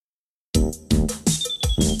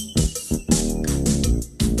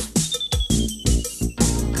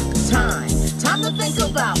Time to think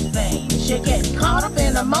about things. You get caught up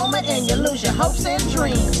in a moment and you lose your hopes and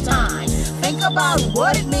dreams. Time, think about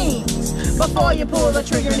what it means before you pull the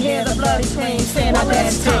trigger and hear the bloody scream. Saying I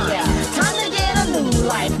dare tell ya, time to get a new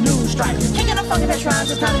life, new strife. Kicking the funky that tries,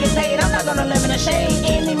 it's time to get paid. I'm not gonna live in a shame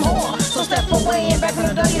anymore. So step away and back from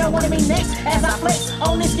the door. You don't wanna be next as I flex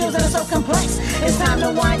on these skills that are so complex. It's time to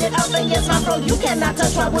wind it up and yes, my flow you cannot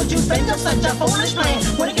touch. Why would you think of such a foolish plan?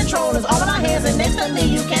 When the control is all in my hands and next to me,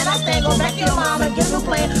 you cannot stand. Go back to your mom and get a new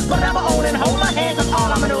plan. Put it on my own and hold my hand, cause all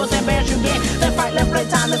I'ma do is embarrass you again. Left, right, left, play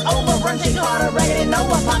time is over. Run to your heart, raggedy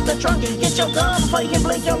Noah. Pop the trunk, get your gun before you can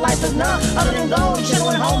blink. Your life is none other than gold. You should've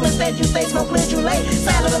went home instead. You stay smoke, cleared you late.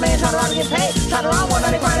 Sad little man try to run and get paid. Try to run one, now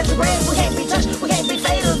they crying at your grave. We can't be touched, we can't be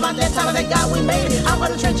faded. It's about that time of that God we made it. Out of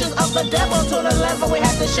the trenches of the devil to the level we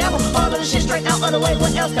have to shovel. All of the shit straight out of the way.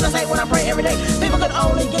 What else can I say when I pray every day? People could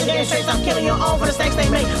only get their straight. Stop killing your own for the stakes they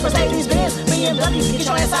make. Mercedes Benz, BMW, get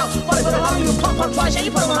your ass out. Or they put a hole you pump twice, yeah,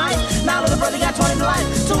 you put them on ice. Now little brother got 20 to life.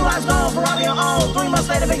 2 lives gone, Ferrari on own. 3 months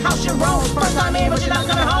later, big house you roll. First time in, but you're not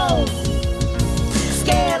coming home.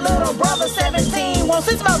 Scared little brother 17 wants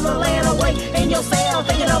his motherland away in your cell,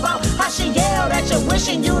 thinking about how she yelled at you,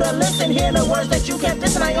 wishing you to listen. Hear the words that you kept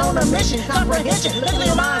dissing. I on a mission, comprehension. Look at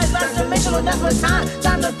your mind, third dimensional. That's what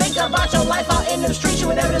time to think about your life out in the streets. You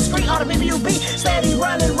would never discreet, all the people you be steady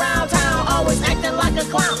running round town, always acting like a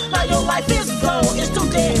clown. Now your life is gone, it's too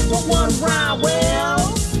dead for one round.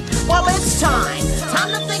 Well, it's time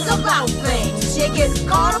to think about things. You get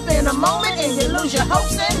caught up in a moment and you lose your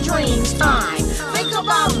hopes and dreams. Time, think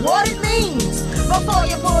about what it means before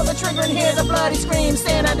you pull the trigger and hear the bloody scream.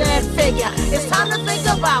 Saying a dead figure. It's time to think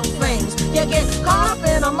about things. You get caught up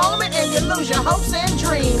in a moment and you lose your hopes and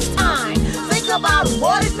dreams. Time, think about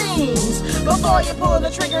what it means before you pull the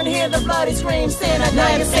trigger and hear the bloody scream. Saying a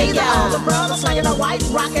dead figure. All the brothers slinging a white,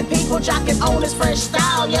 rocking people, jocking on his fresh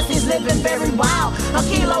style. Yes, he's living very wild. A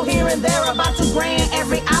kilo here and there, about 2 grand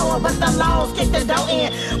every hour, but the laws kicked the door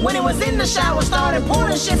in. When he was in the shower, started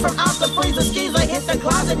pulling shit from out the freezer. Skeezer hit the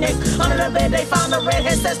closet next. Under the bed, they found the red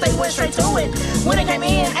headsets, they went straight to it. When it came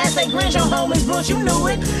in, as they grinned, your homies bush, you knew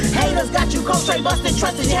it. Haters got you cold, straight busted,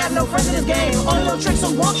 trusted. You have no friends in this game. Only little tricks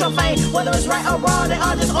who want your fame. Whether it's right or wrong, they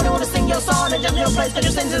all just only want to sing your song and jump in your place, cause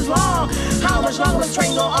your sentence is long. How much longer was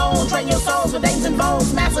train go on? Train your souls with names and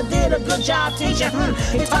bones. Master did a good job teaching.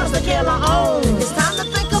 He taught us to kill our own. It's time to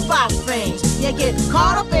think about things. You get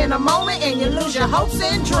caught up in a moment and you lose your hopes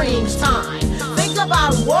and dreams. Time, think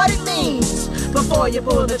about what it means before you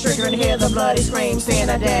pull the trigger and hear the bloody scream. Seeing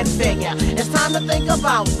a dead figure. It's time to think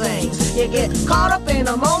about things. You get caught up in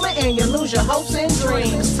a moment and you lose your hopes and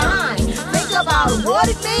dreams. Time, think about what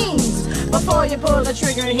it means before you pull the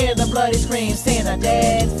trigger and hear the bloody scream. Seeing a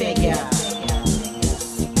dead figure.